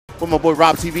with my boy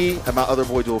RobTV and my other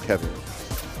boy Dual Kevin.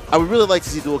 I would really like to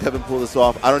see Dual Kevin pull this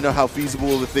off. I don't know how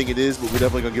feasible of a thing it is, but we're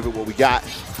definitely going to give it what we got.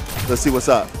 Let's see what's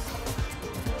up.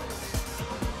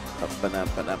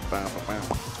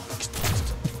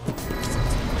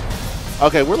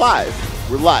 Okay, we're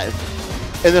live. We're live.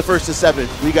 In the first to 7,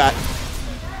 we got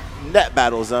Net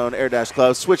Battle Zone, Air Dash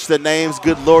Club. Switch the names.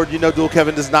 Good Lord, you know Dual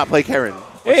Kevin does not play Karen.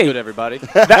 Hey, good everybody.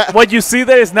 What you see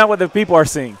there is not what the people are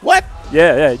seeing. What?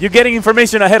 Yeah. You're getting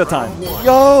information ahead of time.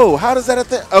 Yo, how does that a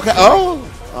thing? Okay. Oh,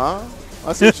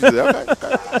 I see what you did. Okay.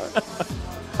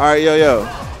 All right, yo.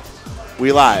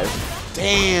 We live.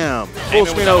 Damn. Full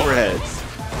screen overheads.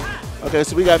 Okay,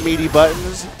 so we got meaty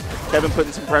buttons. Kevin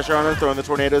putting some pressure on him, throwing the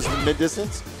tornadoes in the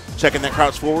mid-distance. Checking that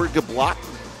crouch forward. Good block.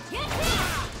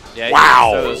 Yeah, you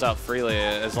wow. can throw those out freely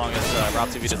as long as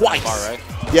RobTV doesn't go far, right?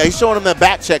 Yeah, he's showing him that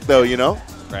back check, though, you know?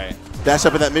 Right. Dash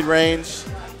up in that mid-range.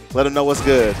 Let him know what's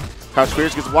good. Crouch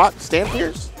Fierce gets blocked. Stand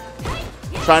Fierce.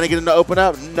 Trying to get him to open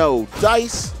up. No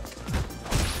dice.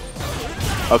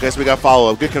 Okay, so we got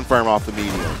follow-up. Good confirm off the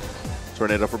medium.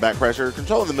 Tornado for back pressure.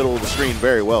 Controlling the middle of the screen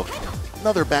very well.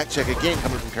 Another back check again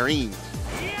coming from Kareem.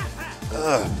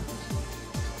 Ugh.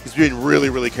 He's being really,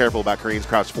 really careful about Kareem's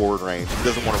crouch forward range. He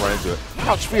doesn't want to run into it.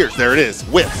 Crouch Fierce. There it is.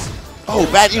 Whiffs. Oh,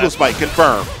 bad Eagle Spike.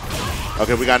 Confirm.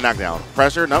 Okay, we got knockdown.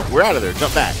 Pressure. No, we're out of there.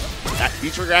 Jump back.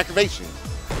 Beat trigger activation.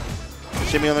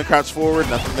 Shimmy on the crouch forward.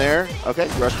 Nothing there. Okay,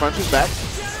 rush punches back.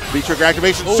 Beat trigger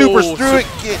activation. Super through it.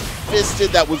 Get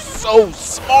fisted. That was so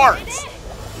smart.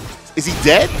 Is he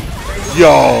dead?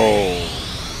 Yo.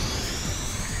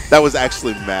 That was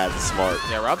actually mad smart.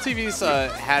 Yeah, RobTV's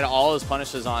had all his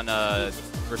punishes on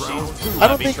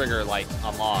Rashid's beat trigger like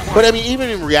unlocked. But I mean, even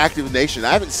in Reactive Nation,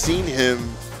 I haven't seen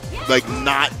him like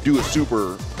not do a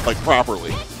super like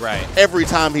properly. Right. Every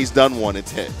time he's done one,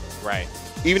 it's hit. Right.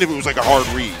 Even if it was like a hard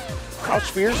read.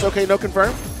 Crouch Fierce, okay, no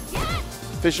confirm.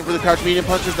 Fishing for the crouch medium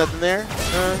punches, nothing there.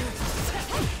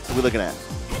 What are we looking at?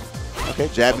 Okay,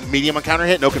 jab medium on counter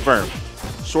hit, no confirm.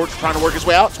 Short's trying to work his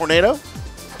way out, tornado.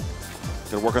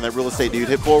 Gonna work on that real estate, dude.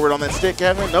 Hit forward on that stick,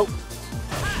 Kevin. Nope.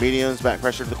 Mediums, back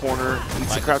pressure to the corner.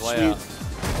 Eats the crouch speed.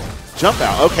 Jump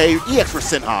out. Okay, EX for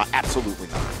Sinha. Absolutely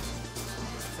not.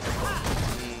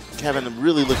 Kevin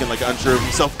really looking like unsure of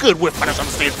himself. Good whip punish on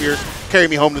the stand Fierce. Carry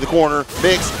me home to the corner.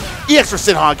 Mix. EX for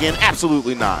Sinha again.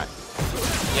 Absolutely not.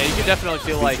 Yeah, you can definitely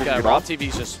feel like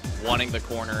RobTV's just wanting the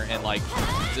corner and like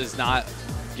is not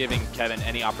giving Kevin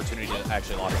any opportunity to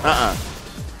actually lock it.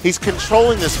 He's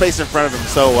controlling the space in front of him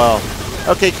so well.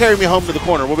 Okay, carry me home to the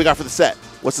corner. What we got for the set?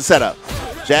 What's the setup?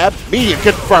 Jab, medium,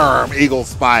 confirm, Eagle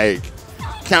Spike.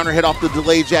 Counter hit off the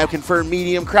delayed jab, confirm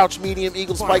medium, crouch medium,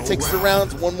 Eagle Spike takes the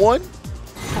rounds, 1-1.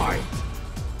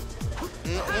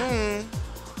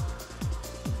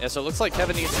 Yeah, so it looks like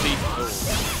Kevin needs to be...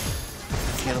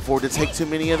 Can't afford to take too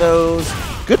many of those.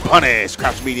 Good punish.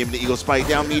 Crouch medium to Eagle Spike,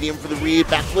 down medium for the read,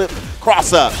 backflip,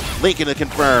 cross up, Lincoln to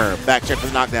confirm, back check for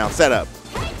the knockdown, setup.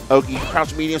 Okie,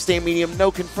 crouch medium, stand medium,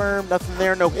 no confirm, nothing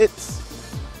there, no hits.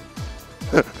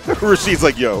 Rashid's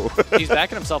like, yo. He's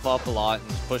backing himself up a lot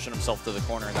and pushing himself to the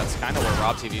corner, and that's kind of where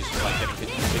RobTV's just like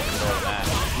getting control of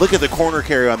that. Look at the corner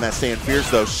carry on that stand Fierce,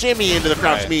 though. Shimmy into the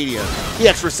crouch medium. The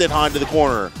extra Sinha into the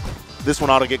corner. This one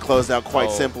ought to get closed out quite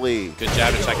simply. Good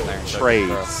jab to check in there.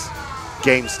 Trades.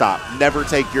 GameStop. Never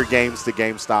take your games to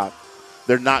GameStop.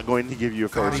 They're not going to give you a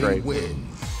fair trade.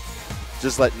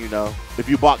 Just letting you know. If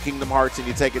you bought Kingdom Hearts and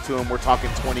you take it to them, we're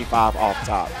talking 25 off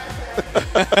top.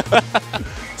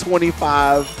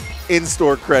 25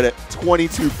 in-store credit,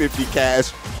 $22.50 cash.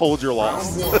 Hold your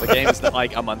loss. The game's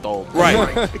like a month old.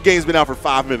 Right. The game's been out for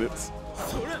 5 minutes.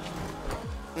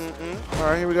 All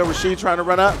right, here we go. Rashid trying to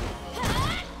run up.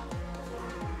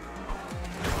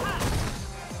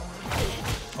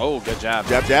 Oh, good jab.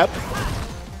 Jab, jab.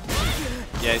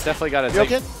 Yeah, he's definitely got to take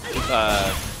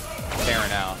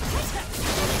Karen out.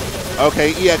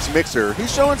 Okay, EX Mixer.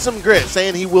 He's showing some grit,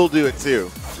 saying he will do it too.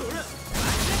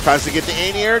 Tries to get the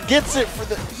anti-air, gets it for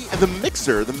the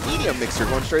mixer, the medium mixer,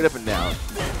 going straight up and down.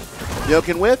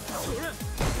 Yoken with,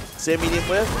 same medium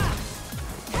with.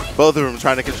 Both of them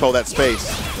trying to control that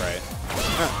space. Right.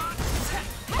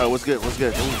 Oh, what's good? What's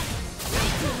good? Ooh.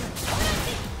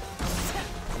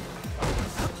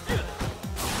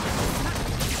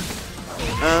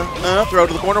 Throw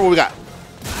to the corner. What we got?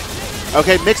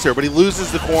 Okay, mixer, but he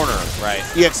loses the corner. Right.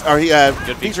 EX, or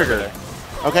good V trigger.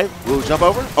 Okay, we'll jump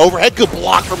over. Overhead, good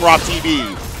block from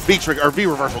RobTV. V trigger, or V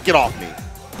reversal, get off me.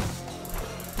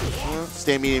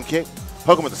 Stand medium kick.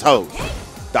 Poke him with his toes.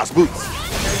 Das Boots.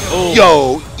 Ooh.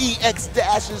 Yo, EX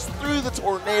dashes through the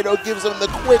tornado, gives him the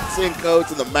quick Senko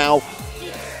to the mouth.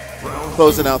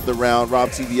 Closing out the round.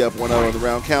 RobTV up 1-0 on the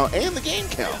round count and the game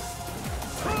count.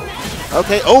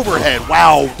 Okay, overhead.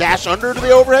 Wow, dash under to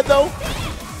the overhead, though.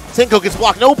 Tinko gets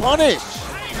blocked. No punish.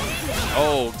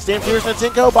 Oh. Stand fierce on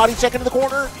Tinko. Body check into the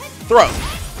corner. Throw.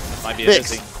 Might be a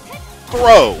Fix. busy.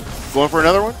 Throw. Going for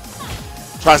another one.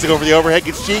 Tries to go for the overhead.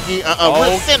 Gets cheeky.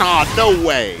 Oh. Sinha, no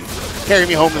way. Carry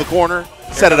me home to the corner.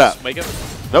 Set it up. Wake up.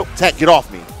 Nope. Tech, get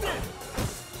off me.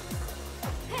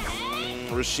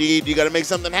 Rashid, you got to make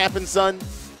something happen, son.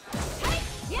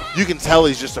 You can tell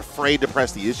he's just afraid to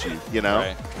press the issue, you know?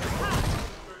 Right.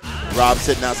 Rob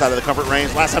sitting outside of the comfort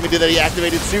range. Last time he did that, he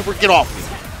activated super. Get off me.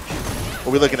 What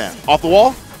are we looking at? Off the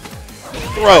wall?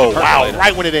 Throw. Wow,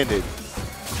 right when it ended.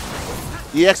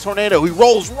 EX Tornado, he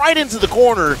rolls right into the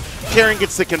corner. Karen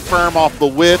gets to confirm off the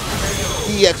whip.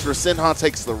 EX for Sinha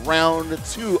takes the round.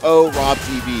 2-0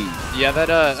 RobTV. Yeah,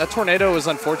 that tornado was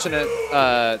unfortunate,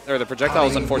 or the projectile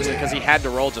was unfortunate because he had to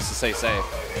roll just to stay safe.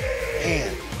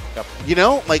 Man. Yep. You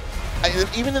know, like,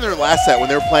 even in their last set when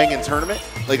they were playing in tournament,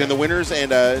 like in the winners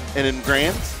and in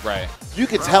grands, Right. you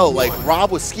could tell, like,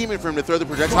 Rob was scheming for him to throw the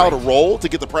projectile to roll to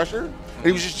get the pressure, and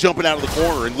he was just jumping out of the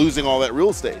corner and losing all that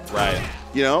real estate. Right.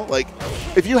 You know, like,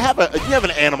 if you have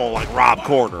an animal like Rob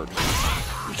cornered,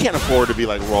 you can't afford to be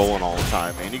like rolling all the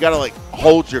time, man. You got to like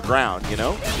hold your ground, you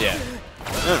know? Yeah.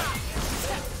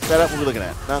 Set up. What are we looking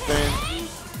at? Nothing.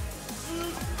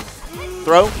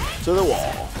 Throw to the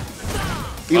wall.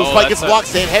 Eagle Spike gets blocked.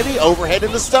 Stand heavy. Overhead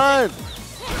in the stun.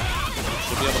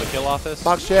 Should be able to kill off this.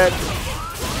 Box check.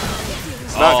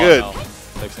 It's not good. No.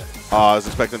 Fix it. Oh, I was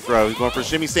expecting throw. He's going for a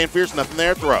shimmy. Stand fierce. Nothing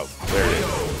there. Throw. There it is.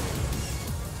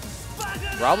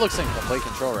 Rob looks in complete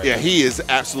control right now. Yeah, he is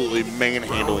absolutely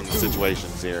manhandling the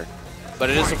situations here. But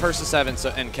it is the first of 7,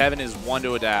 so, and Kevin is one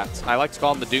to adapt. I like to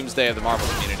call him the doomsday of the Marvel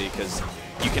community because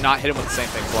you cannot hit him with the same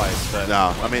thing twice. But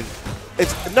No, I mean,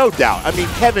 it's no doubt. I mean,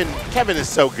 Kevin is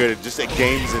so good at just at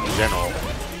games in general.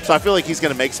 So I feel like he's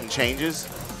going to make some changes.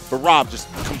 But Rob just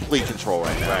complete control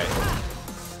right now. Right.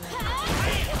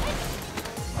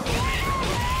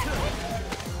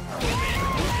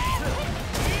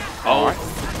 Oh. All right.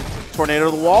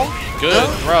 Tornado to the wall. Good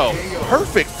throw.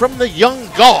 Perfect from the young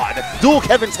god. Dual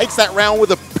Kevin takes that round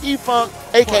with a P-Funk,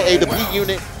 a.k.a. the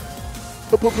P-Unit.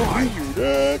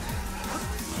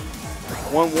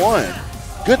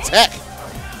 1-1. Good tech.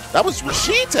 That was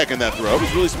Rashid teching that throw. It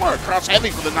was really smart. Crouch heavy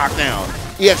for the knockdown.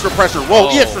 EX for pressure. Whoa,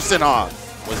 Oh. EX for Sinha.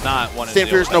 Was not one. Stand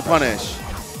fierce, no punish.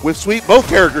 With sweep, both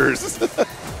characters.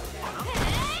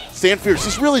 Stand fierce.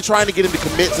 He's really trying to get him to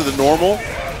commit to the normal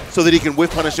so that he can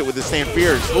whiff punish it with his stand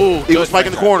fierce. Ooh, Eagle Spike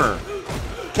in the corner.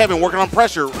 Kevin working on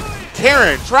pressure.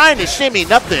 Karen trying to shimmy,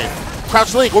 nothing.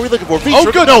 Crouch link, what are we looking for?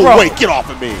 Good no, throw. wait, get off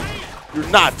of me. You're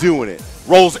not doing it.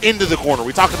 Rolls into the corner.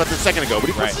 We talked about this a second ago, but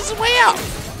he pushes his way out.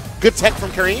 Good tech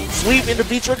from Kareem. Sweep into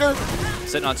V-trigger.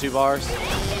 Sitting on 2 bars.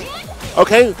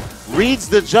 Okay, reads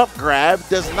the jump grab,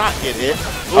 does not get hit.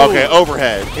 Ooh. Okay,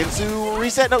 overhead. Into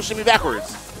reset, no, shimmy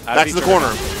backwards. Back to the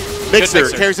corner. Mixer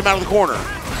carries him out of the corner.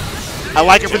 I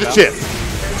like it for the chip.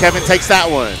 Kevin takes that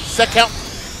one. Set count.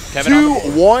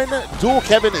 2-1. Dual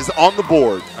Kevin is on the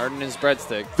board. Earning his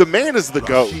breadstick. The man is the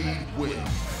GOAT.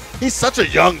 He's such a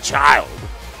young child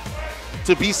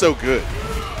to be so good.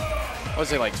 What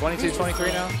is he, like 22,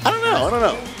 23 now? I don't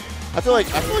know. I feel like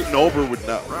Nolber would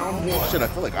know. Shit, I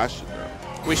feel like I should know.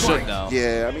 We should know.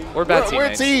 Yeah, I mean, We're bad We're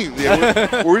a teammates. team.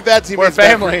 Yeah, we're bad teammates. We're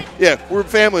family. Yeah, we're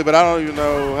family, but I don't even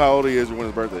know how old he is or when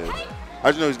his birthday is. I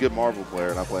just know he's a good Marvel player,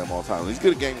 and I play him all the time. He's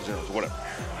good at games in general, so whatever.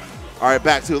 All right,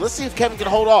 back to it. Let's see if Kevin can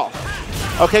hold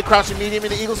off. Okay, crouching medium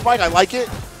into Eagle Spike. I like it.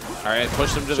 All right,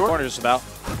 push him to the corner just about.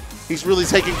 He's really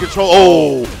taking control.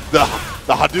 Oh,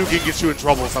 the Hadouken gets you in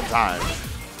trouble sometimes.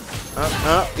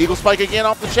 Eagle Spike again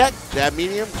off the check. Jab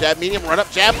medium, run up,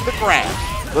 jab for the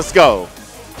grab. Let's go.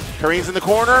 Kareem's in the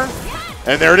corner,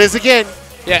 and there it is again.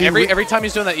 Yeah, every time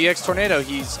he's doing that EX Tornado,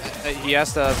 he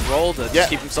has to roll to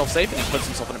keep himself safe, and he puts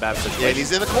himself in a bad situation. Yeah, and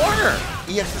he's in the corner.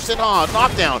 EX% on,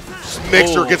 knockdown.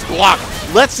 Mixer gets blocked.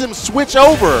 Lets him switch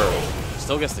over.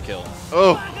 Still gets the kill.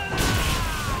 Oh.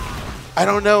 I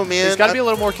don't know, man. He's got to be a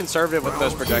little more conservative with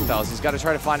those projectiles. He's got to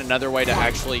try to find another way to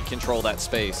actually control that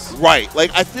space. Right.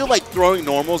 Like, I feel like throwing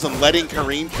normals and letting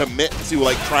Kareem commit to,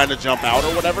 like, trying to jump out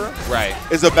or whatever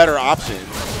is a better option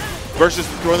versus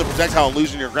throwing the projectile and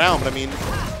losing your ground. But, I mean,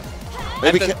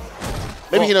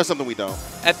 maybe he knows something we don't.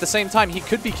 At the same time, he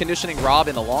could be conditioning Rob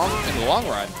in the long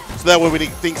run. So that way when he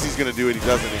thinks he's going to do it, he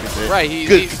doesn't. He gets hit. Right.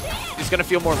 He's going to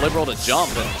feel more liberal to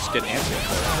jump and just get an answer.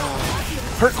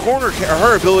 Her corner,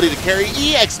 her ability to carry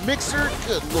EX Mixer,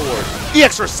 good lord.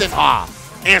 EX for Sinha,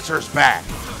 answers back.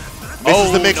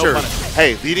 Misses the Mixer. No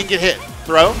Hey, he didn't get hit.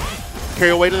 Throw,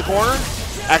 carry away to the corner,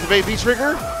 activate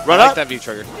V-Trigger, run I like up. that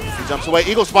V-Trigger. He jumps away,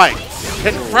 Eagle Spike,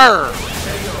 confirm.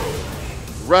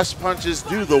 Rush punches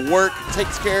do the work,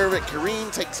 takes care of it.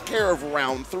 Kareem takes care of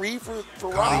round 3 for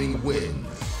Rob.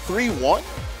 3-1.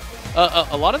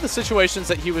 A lot of the situations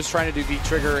that he was trying to do beat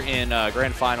trigger in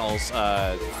grand finals,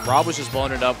 Rob was just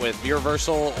blowing it up with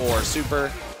V-reversal or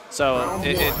super. So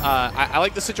I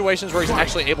like the situations where he's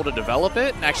actually able to develop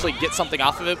it and actually get something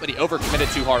off of it, but he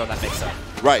overcommitted too hard on that mix-up.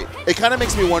 Right. It kind of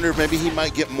makes me wonder if maybe he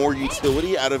might get more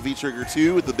utility out of V-Trigger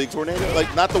 2 with the big tornado.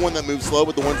 Like, not the one that moves slow,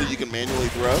 but the ones that you can manually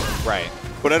throw. Right.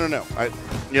 But I don't know.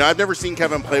 I've never seen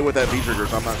Kevin play with that V-Trigger,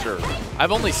 so I'm not sure.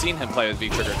 I've only seen him play with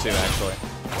V-Trigger 2, actually.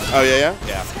 Oh, yeah?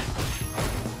 Yeah.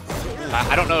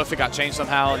 I don't know if it got changed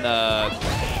somehow in the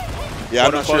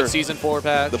I'm not sure. Season 4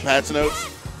 patch. The patch notes.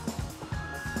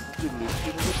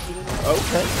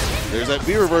 Okay. There's that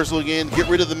V-reversal again. Get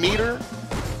rid of the meter.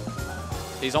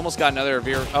 He's almost got another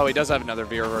V. Oh, he does have another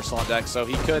V reversal on deck, so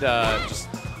he could just,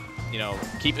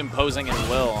 keep imposing his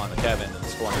will on the Kevin in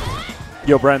this corner.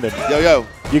 Yo, Brandon. Yo.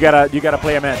 You gotta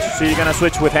play a match. So you're gonna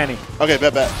switch with Henny. Okay,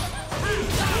 bet.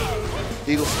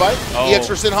 Eagle Spike. Oh. EX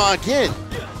for Sinha again.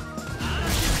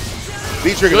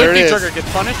 V-Trigger, there it is. V-Trigger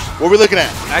gets punished. What are we looking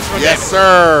at? Maximum yes, damage.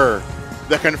 sir.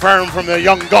 The confirm from the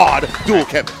young god, Dual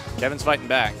Kevin. Kevin's fighting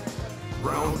back.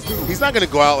 He's not going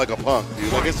to go out like a punk,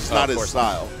 dude. Like, it's just not his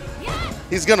style.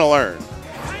 He's going to learn.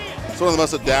 He's one of the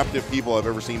most adaptive people I've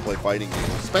ever seen play fighting games,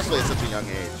 especially at such a young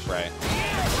age. Right.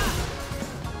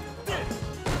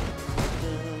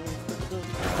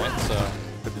 All right, so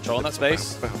controlling that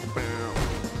space.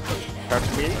 Crouch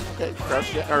medium. Okay,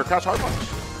 crouch hard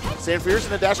punch. Stand fierce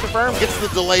and a dash confirm. Gets the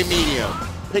delay medium.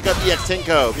 Pick up EX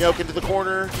Tenko. Yoke into the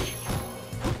corner.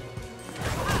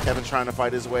 Kevin trying to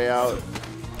fight his way out.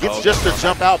 Gets just to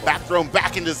jump out, back thrown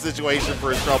back into the situation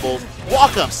for his troubles.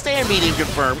 Walk up, stand medium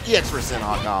confirm. EX for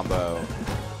Sinha combo.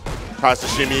 Tries to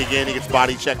shimmy again. He gets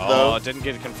body checked though. Oh, didn't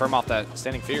get a confirm off that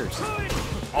standing fierce.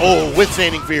 Oh, with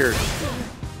standing fierce.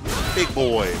 Big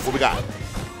boy. What we got?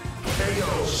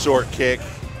 Short kick.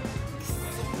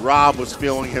 Rob was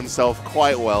feeling himself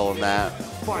quite well in that.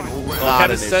 Not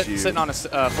Kevin's an issue. sitting on a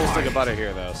full stick of butter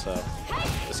here, though, so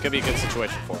this could be a good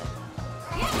situation for him.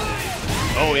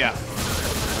 Oh, yeah.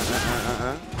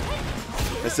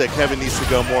 I said Kevin needs to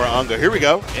go more Unga. Here we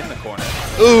go. In the corner.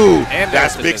 Ooh, And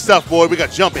that's big stuff, boy. We got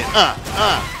jumping.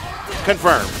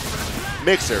 Confirm.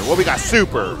 Mixer. What we got?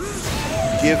 Super.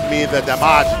 Give me the damage.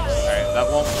 All right, that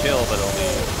won't kill, but it'll be.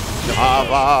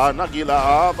 Ava,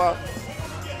 Nagila, Ava.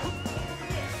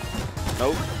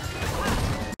 Nope.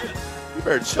 You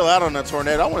better chill out on that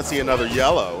tornado. I want to see another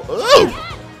yellow. Ooh!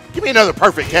 Give me another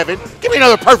perfect, Kevin. Give me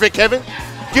another perfect, Kevin.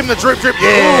 Give him the drip, drip.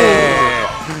 Yeah!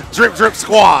 Drip, drip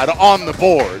squad on the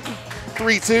board.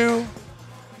 3-2.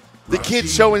 The kid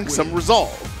showing some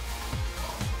resolve.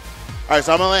 All right,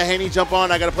 so I'm going to let Haney jump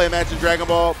on. I got to play a match in Dragon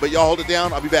Ball, but y'all hold it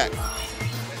down. I'll be back.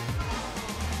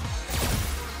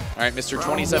 All right, Mr.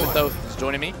 27th Oath is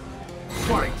joining me.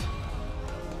 Fight.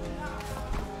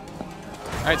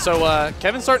 All right, so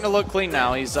Kevin's starting to look clean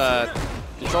now. He's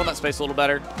controlling that space a little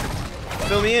better.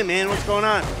 Fill me in, man. What's going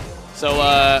on?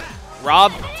 So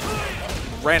Rob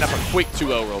ran up a quick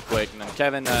 2-0 real quick, and then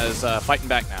Kevin is fighting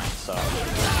back now. So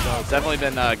it's definitely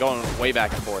been going way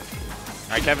back and forth.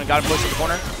 All right, Kevin got him pushed in the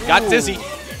corner. Got dizzy.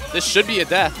 This should be a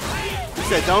death. He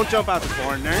said, don't jump out the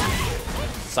corner.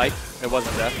 Sight. It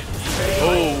wasn't death.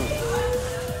 Oh.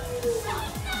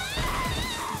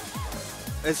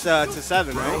 It's to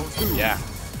 7, right? Yeah.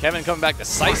 Kevin coming back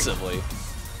decisively.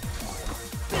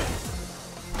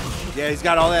 Yeah, he's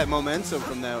got all that momentum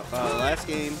from that last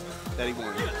game that he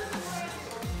won.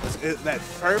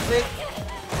 That's perfect.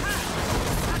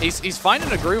 He's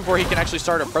finding a groove where he can actually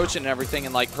start approaching and everything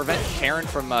and like prevent Karen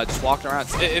from just walking around.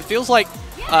 It feels like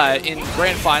in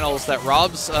grand finals that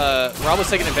Rob was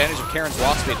taking advantage of Karen's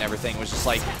walk speed and everything, was just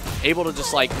like able to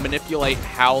just like manipulate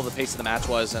how the pace of the match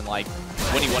was and like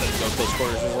when he wanted to go close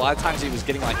quarters. A lot of times he was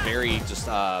getting like very just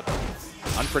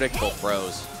unpredictable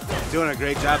throws. Doing a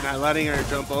great job not letting her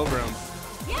jump over him.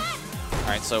 All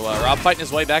right, so Rob fighting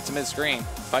his way back to mid-screen,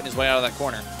 fighting his way out of that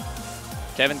corner.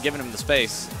 Kevin giving him the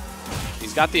space.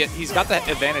 He's got the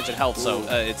advantage in health, so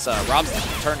it's Rob's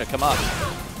turn to come up.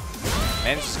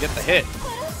 Manages to get the hit.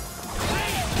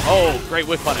 Oh, great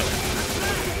whiff punish.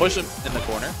 Push him in the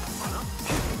corner.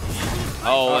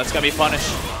 Oh, that's gonna be punish.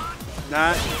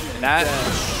 Not.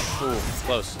 Ooh,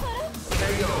 close.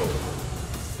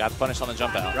 Got the punish on the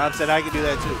jump out. Rob said I can do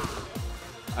that too.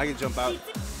 I can jump out.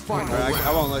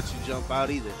 I won't let you jump out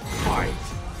either. Fight.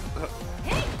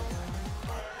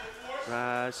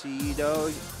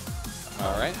 Rashido.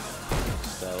 All right.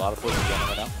 Just a lot of pushes going on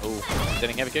right now. Oh,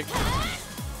 standing heavy kick.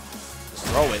 Just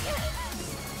throw it.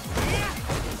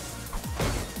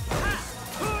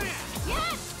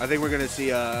 I think we're going to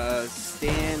see a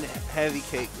stand heavy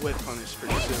kick whip punish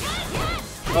pretty soon.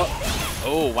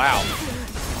 Oh, wow.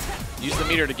 Use the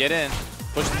meter to get in.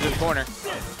 Push him to the corner.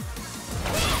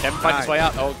 Kevin fighting his way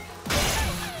out. Oh.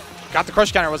 Got the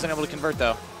crush counter. Wasn't able to convert,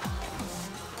 though.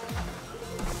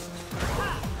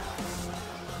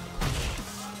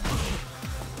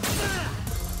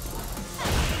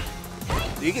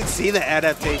 You can see the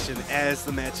adaptation as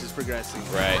the match is progressing.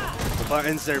 Right. The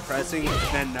buttons they're pressing,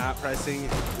 then not pressing.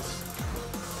 It's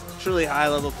truly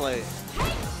high-level play.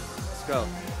 Let's go.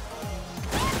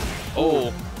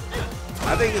 Oh.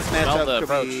 I think this matchup could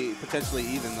approach. be potentially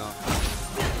even, though.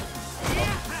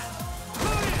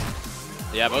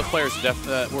 Yeah, both players were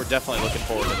definitely looking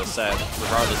forward to the set,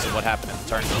 regardless of what happened in the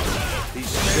tournament. He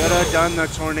should have done the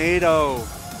tornado. All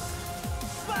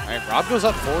right, Rob goes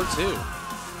up 4-2.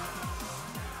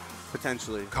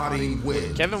 Potentially.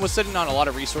 Kevin was sitting on a lot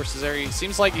of resources there. He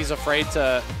seems like he's afraid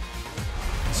to.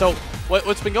 So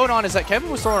what's been going on is that Kevin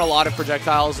was throwing a lot of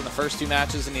projectiles in the first 2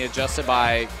 matches, and he adjusted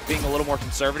by being a little more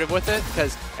conservative with it,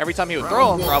 because every time he would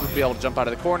throw them, Rob would be able to jump out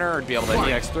of the corner or be able to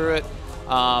EX through it.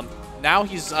 Now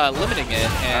he's limiting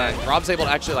it, and Rob's able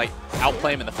to actually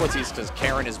outplay him in the footsies because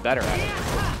Karen is better at it.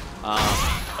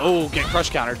 Oh, get crush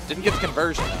counter. Didn't get the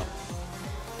conversion, though.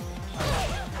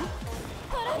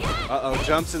 Uh-oh,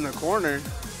 jumps in the corner.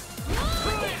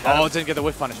 Oh, didn't get the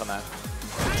whiff punish on that.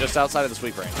 Just outside of the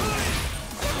sweep range.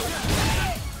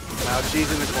 Now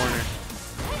she's in the corner.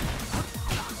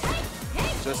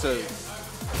 Just a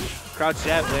crouch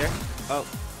jab there. Oh,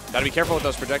 Gotta be careful with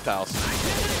those projectiles.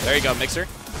 There you go, mixer.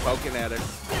 poking at her.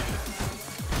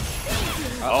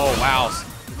 Oh, wow.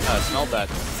 Smelled that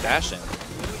dash in.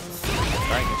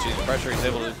 Trying to choose the pressure. He's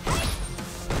able to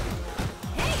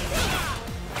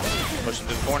push him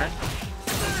to the corner.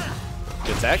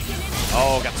 Good tech.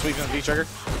 Oh, got the sweep in the V-trigger.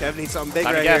 Kevin needs something big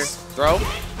Time to right here. guess. Throw.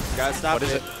 Gotta stop What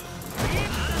is it?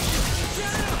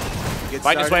 Get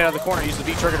Fighting his way started. out of the corner. Use the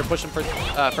V-trigger to push him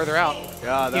further out.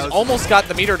 Yeah, that He's was almost got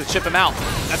the meter to chip him out.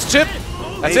 That's chip.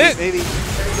 That's maybe, it. Maybe.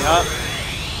 Yup.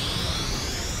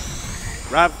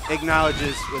 Rob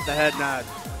acknowledges with the head nod.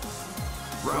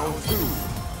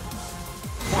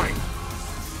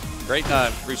 Great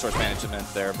resource management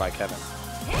there by Kevin.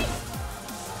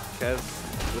 Kev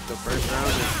with the first round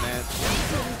of this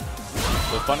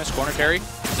match. With punish, corner carry,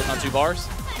 sitting on 2 bars.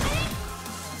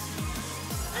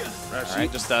 All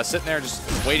right, just sitting there, just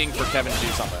waiting for Kevin to do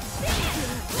something.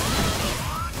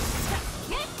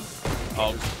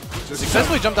 Oh, just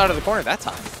successfully jumped out of the corner that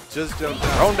time. Just jumped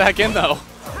out. Thrown back in, though.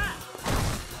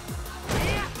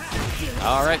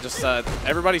 All right, just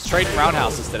everybody's trading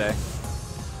roundhouses today.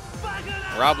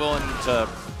 Rob willing to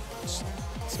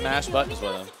smash buttons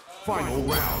with him. Final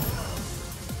round.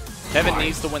 Kevin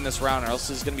needs to win this round, or else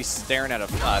he's going to be staring at a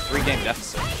 3-game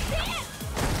deficit.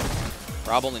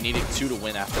 Rob only needed 2 to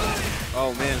win after that.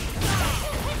 Oh, man.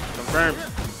 Confirmed.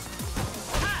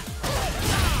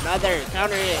 Another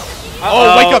counter hit.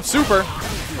 Oh, wake up super.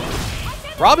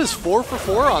 Rob is 4 for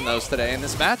 4 on those today in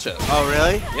this matchup. Oh,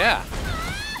 really? Yeah.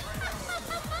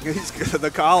 He's good at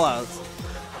the call-outs.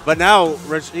 But now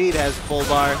Rashid has full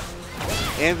bar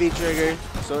and V-trigger.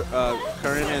 So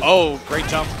Curran has... Oh, great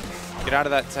jump. Get out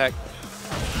of that tech.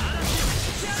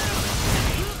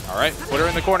 All right, put her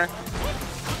in the corner.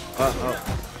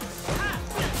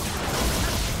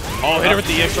 Oh, hit her with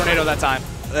the EX tornado that time.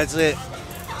 That's it.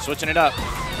 Switching it up.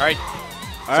 All right.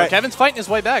 All So right. Kevin's fighting his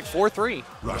way back, 4-3.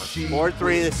 4-3.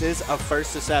 This is a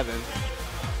 1st to 7.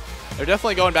 They're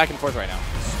definitely going back and forth right now.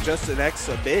 It's just an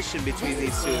exhibition between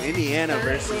these two. Indiana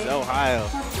versus Ohio.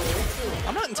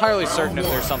 I'm not entirely certain if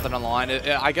there's something on the line.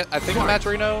 I think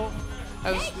Maturino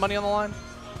has money on the line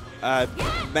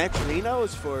Maturino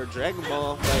is for Dragon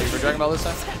Ball. for Dragon Ball this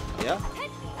time. Yeah.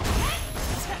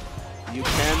 You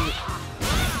can.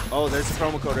 Oh, there's a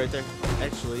promo code right there.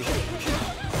 Actually.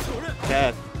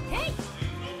 Cat.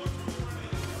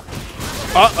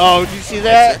 Uh-oh, did you see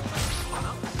that?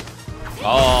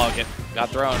 Oh, got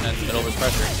thrown in the middle of his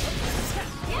pressure.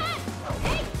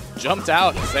 Jumped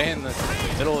out and stay in the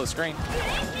middle of the screen.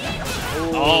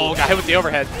 Ooh. Oh, got hit with the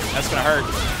overhead. That's going to hurt.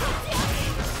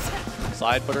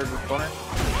 Slide, put her in the corner.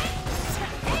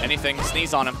 Anything,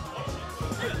 sneeze on him.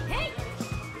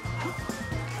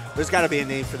 There's got to be a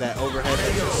name for that overhead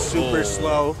that's just super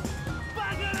slow,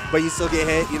 but you still get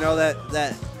hit. You know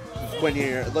that when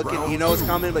you're looking, you know it's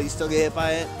coming, but you still get hit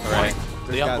by it. Right.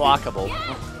 The There's gotta unblockable.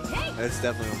 That's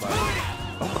definitely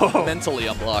unblockable. Oh, Mentally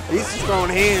unblockable. he's just throwing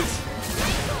hands.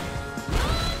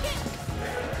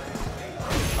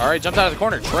 All right, jumped out of the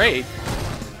corner. Trade.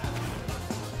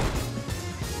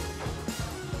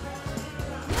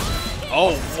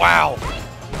 Oh, wow.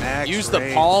 Max Use the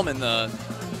range. palm and the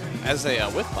as a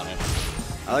whiff punish.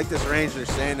 I like this range they're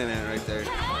standing at right there.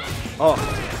 Oh.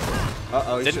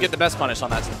 Uh-oh. Didn't get the best punish on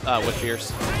that whiff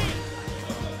fierce.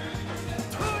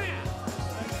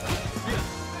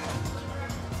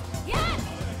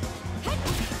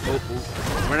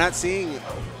 We're not seeing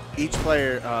each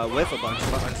player whiff a bunch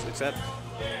of buttons, except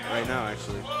right now,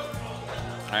 actually.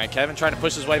 All right, Kevin trying to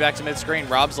push his way back to mid-screen.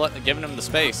 Rob's giving him the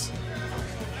space.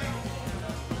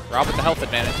 Rob with the health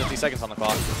advantage, 50 seconds on the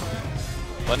clock.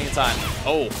 Plenty of time.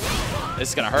 Oh, this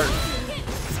is going to hurt.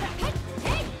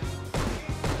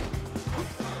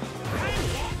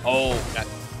 Oh, got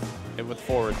hit with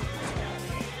forward.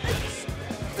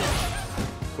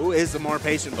 Who is the more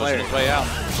patient player? Pushing his way out.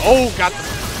 Oh, got the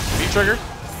V-trigger.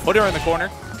 Put her in the corner.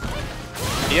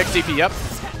 EXDP, yep.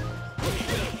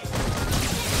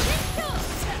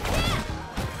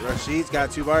 Rashid's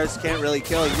got 2 bars, can't really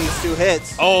kill. He needs 2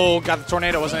 hits. Oh, got the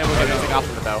tornado. Wasn't able to get anything off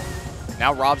of it, though.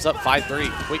 Now Rob's up 5-3.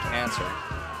 Quick answer.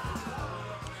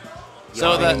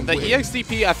 So the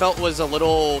EXDP I felt was a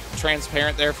little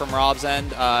transparent there from Rob's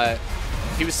end.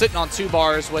 He was sitting on 2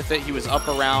 bars with it. He was up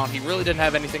around. He really didn't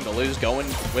have anything to lose going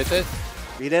with it.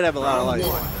 He did have a lot of life.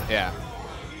 Yeah.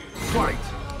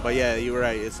 But yeah, you were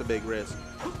right. It's a big risk.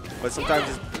 But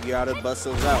sometimes you gotta bust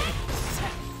those out.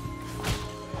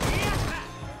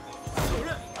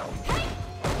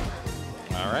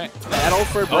 All right. Battle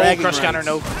for bragging crush counter, rights.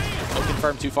 no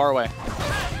confirm, too far away.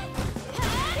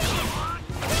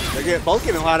 They're both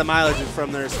getting a lot of mileage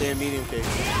from their stand medium kicks.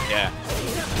 Yeah.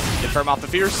 Confirm off the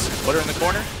fierce. Put her in the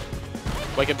corner.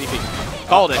 Wake up DP.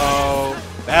 Called it. Oh,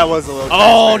 that was a little.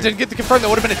 Oh, didn't get the confirm. That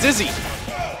would have been a dizzy.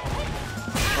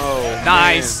 Oh,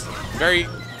 nice. Man.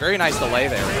 Very nice delay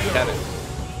there from Kevin.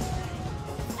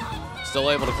 Still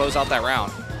able to close out that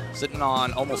round. Sitting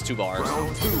on almost 2 bars.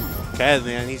 Kev,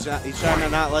 man, he's trying to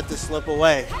not let this slip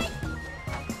away.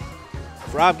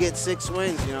 If Rob gets 6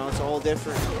 wins, you know, it's a whole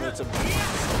different. It's a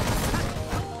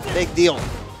big deal.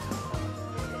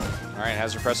 All right,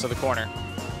 has her press to the corner.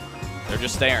 They're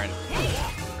just staring.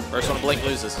 First one to blink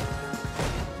loses.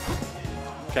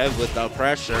 Kev with the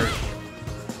pressure.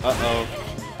 Uh-oh.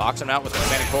 Box him out with the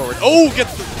standing forward. Oh,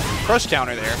 gets the crush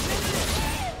counter there.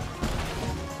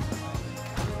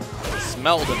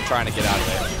 Smelled him trying to get out of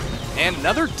there. And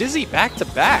another dizzy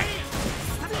back-to-back. All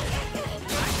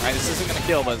right, this isn't going to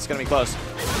kill, but it's going to be close.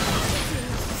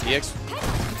 EX.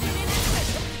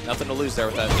 Nothing to lose there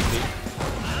with that DP.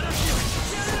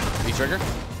 V-trigger.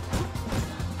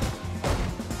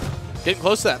 Getting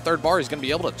close to that 3rd bar, he's going to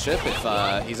be able to chip if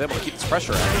he's able to keep this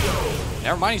pressure out.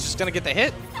 Never mind, he's just going to get the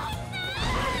hit.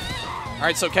 All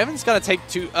right, so Kevin's got to take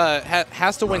 2,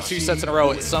 has to win 2 sets in a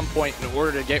row at some point in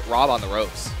order to get Rob on the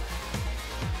ropes.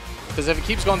 Because if it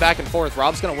keeps going back and forth,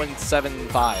 Rob's going to win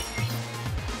 7-5.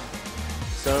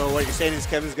 So what you're saying is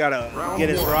Kevin's got to get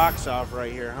his rocks off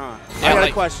right here, huh? Yeah, I got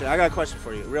a question. I got a question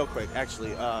for you, real quick,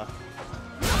 actually.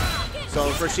 So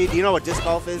if Rashid, do you know what disc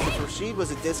golf is? If Rashid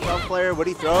was a disc golf player, would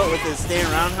he throw it with his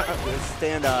stand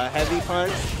heavy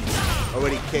punch, or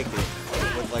would he kick it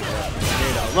with like a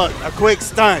tornado? Look, a quick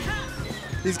stun.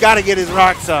 He's got to get his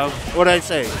rocks off. What'd I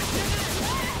say?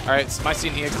 All right, am I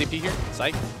seeing EXDP here?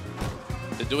 Psych.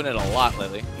 They're doing it a lot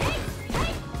lately.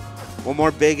 One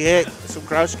more big hit. Some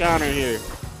crush counter here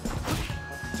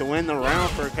to win the round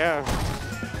for Kev.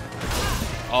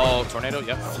 Oh, tornado,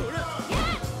 yep.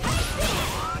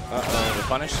 Uh-oh. The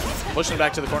punish. Pushing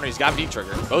back to the corner. He's got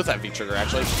V-trigger. Both have V-trigger,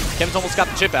 actually. Kim's almost got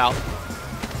the chip out.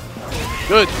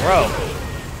 Good throw.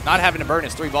 Not having to burn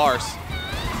his 3 bars.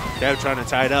 Kev trying to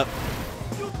tie it up.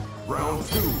 Round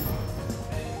 2.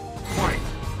 Fight.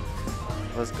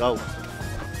 Let's go.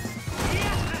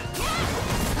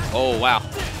 Oh, wow.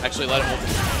 Actually let him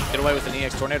get away with an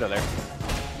EX tornado there.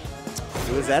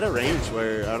 It was at a range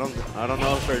where I don't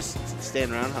know if our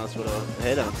stand roundhouse would have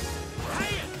hit him.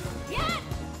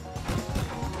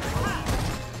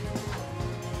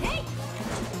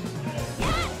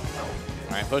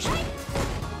 All right, push.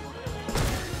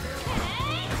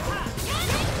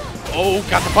 Oh,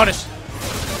 got the punish.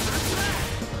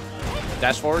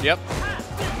 Dash forward, yep.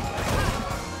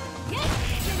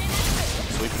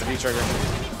 Sweeping the V-trigger.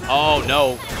 Oh,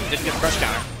 no. Didn't get the crush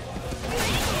counter.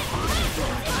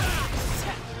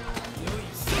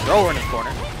 Throw her in the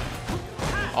corner.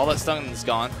 All that stun is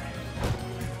gone.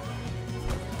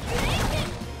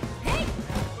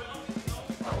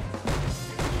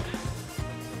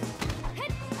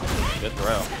 Good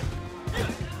throw.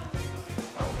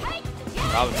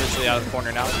 Rob officially out of the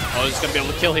corner now. Oh, he's going to be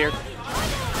able to kill here.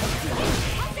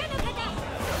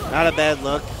 Not a bad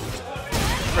look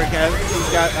for Kevin. He's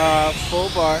got full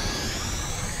bar.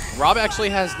 Rob actually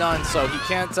has none, so he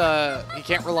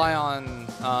can't rely on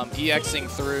EXing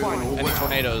through any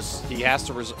tornadoes, he has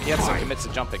to commit to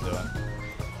jumping to it.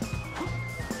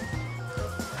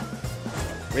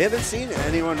 We haven't seen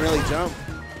anyone really jump.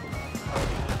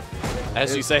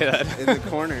 As you say that. In the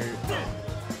corner.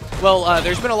 Well,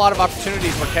 there's been a lot of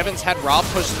opportunities where Kevin's had Rob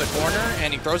push to the corner,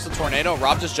 and he throws the tornado.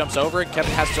 Rob just jumps over it.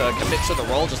 Kevin has to commit to the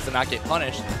roll just to not get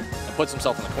punished, and puts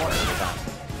himself in the corner every time.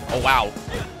 Oh, wow.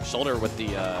 Shoulder with the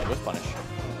whiff punish.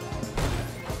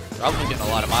 Rob's been getting a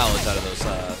lot of mileage out of those,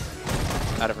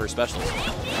 out of her specials.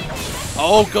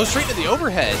 Oh, goes straight to the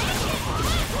overhead.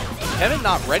 Kevin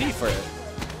not ready for it.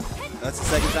 That's the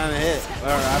second time it hit. Or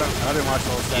I didn't watch the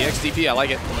whole set. EXDP, I like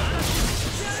it.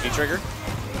 V-trigger.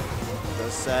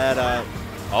 The set.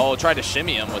 Oh, tried to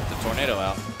shimmy him with the tornado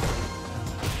out.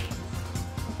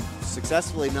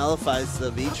 Successfully nullifies the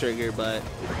V-trigger, but...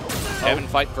 Kevin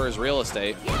fighting for his real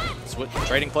estate.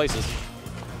 Trading places.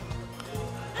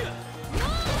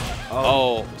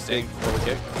 Oh, standing forward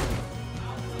kick.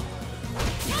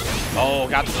 Oh,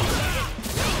 got the...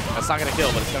 That's not going to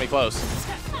kill, but it's going to be close.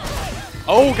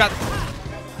 Oh, got...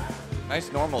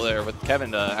 Nice normal there with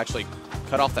Kevin to actually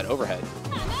cut off that overhead.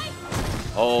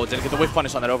 Oh, didn't get the whiff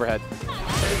punish on that overhead.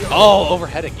 Oh,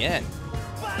 overhead again.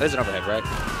 That is an overhead, right?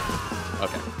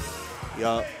 Okay.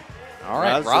 Yup. All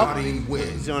right, Rob.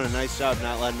 He's doing a nice job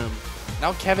not letting him.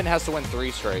 Now Kevin has to win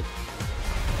 3 straight.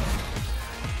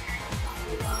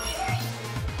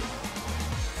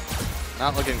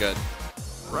 Not looking good.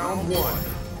 Round 1.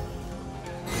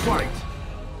 Fight.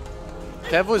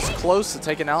 Kev was close to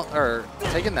taking out or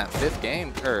taking that fifth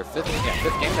game that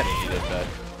he needed, but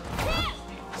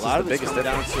a lot of it's come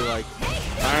down to like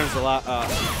Byron's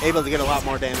able to get a lot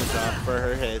more damage off for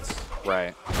her hits,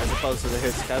 right, as opposed to the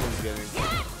hits Kevin's getting.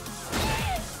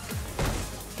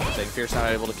 Saying Fierce not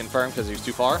able to confirm because he was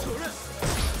too far.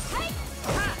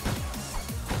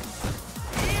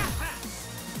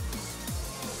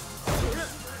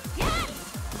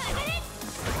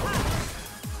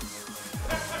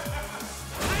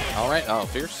 All right, oh,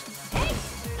 Fierce.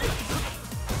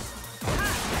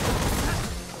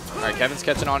 All right, Kevin's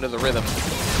catching on to the rhythm.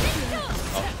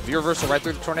 Oh, V-reversal right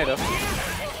through the tornado.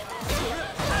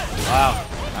 Wow.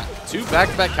 2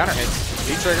 back-to-back counter hits.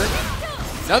 V-trigger.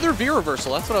 Another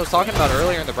V-reversal. That's what I was talking about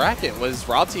earlier in the bracket, was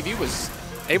RobTV was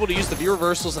able to use the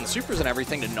V-reversals and supers and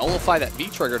everything to nullify that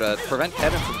V-trigger to prevent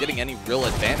Kevin from getting any real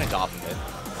advantage off of it.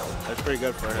 That's pretty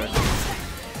good for her.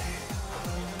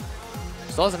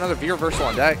 Still has another V-reversal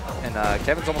on deck, and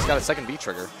Kevin's almost got a second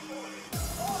V-trigger.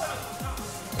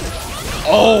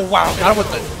 Oh, wow. Got him with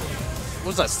the... What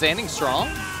was that, standing strong?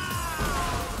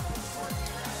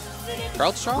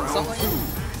 Crouch strong? Something like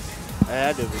that? I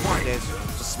had to be.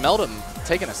 Just smelled him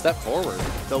taking a step forward.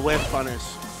 The whiff punish.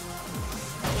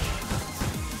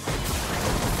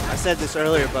 I said this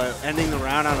earlier, but ending the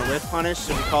round on a whiff punish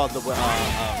should be called the well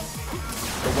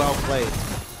played.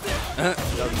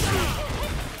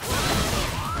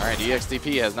 All right,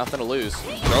 EXDP has nothing to lose.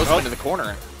 Throws him into the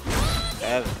corner.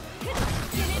 Kevin. Look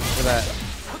at that.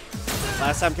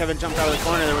 Last time Kevin jumped out of the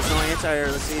corner, there was no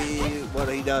anti-air. Let's see what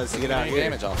he does to get out Any here.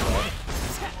 damage off of that.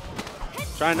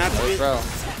 Trying not to get...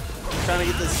 Trying to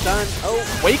get this stun.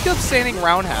 Oh! Wake up standing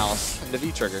roundhouse in the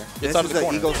V-trigger. Gets out of the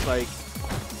corner. Eagle spike.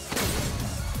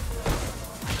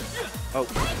 Oh.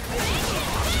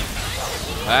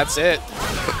 That's it.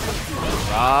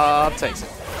 Rob takes it.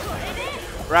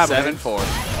 7-4.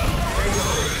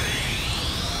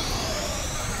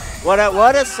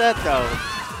 What a set, though.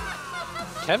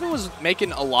 Kevin was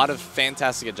making a lot of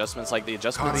fantastic adjustments, like the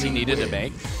adjustments he needed to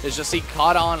make. It's just he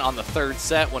caught on the 3rd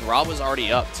set when Rob was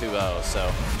already up 2-0.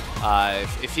 So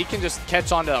if he can just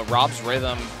catch on to Rob's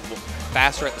rhythm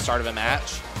faster at the start of a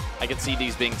match, I could see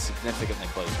these being significantly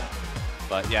closer.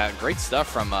 But yeah, great stuff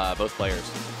from both players.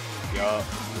 Yo.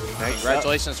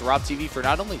 Congratulations to RobTV for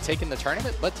not only taking the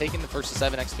tournament, but taking the First to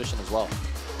 7 exhibition as well.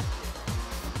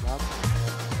 Rob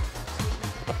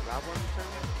won the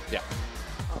tournament? Yeah.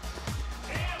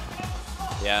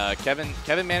 Yeah,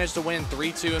 Kevin managed to win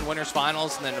 3-2 in winners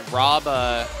finals, and then Rob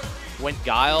went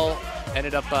Guile.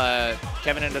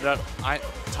 Kevin ended up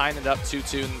tying it up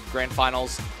 2-2 in grand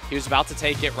finals. He was about to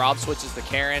take it. Rob switches to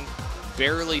Karen,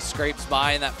 barely scrapes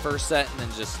by in that first set, and then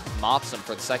just mops him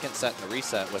for the second set in the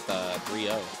reset with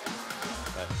 3-0.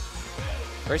 But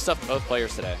great stuff from both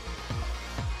players today.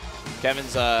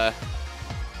 Kevin's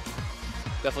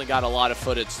definitely got a lot of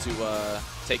footage to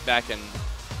take back and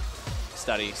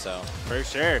study, so. For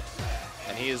sure.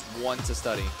 And he is one to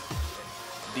study.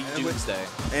 The Doomsday.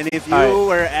 And if you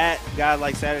were at God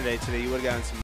Like Saturday today, you would have gotten some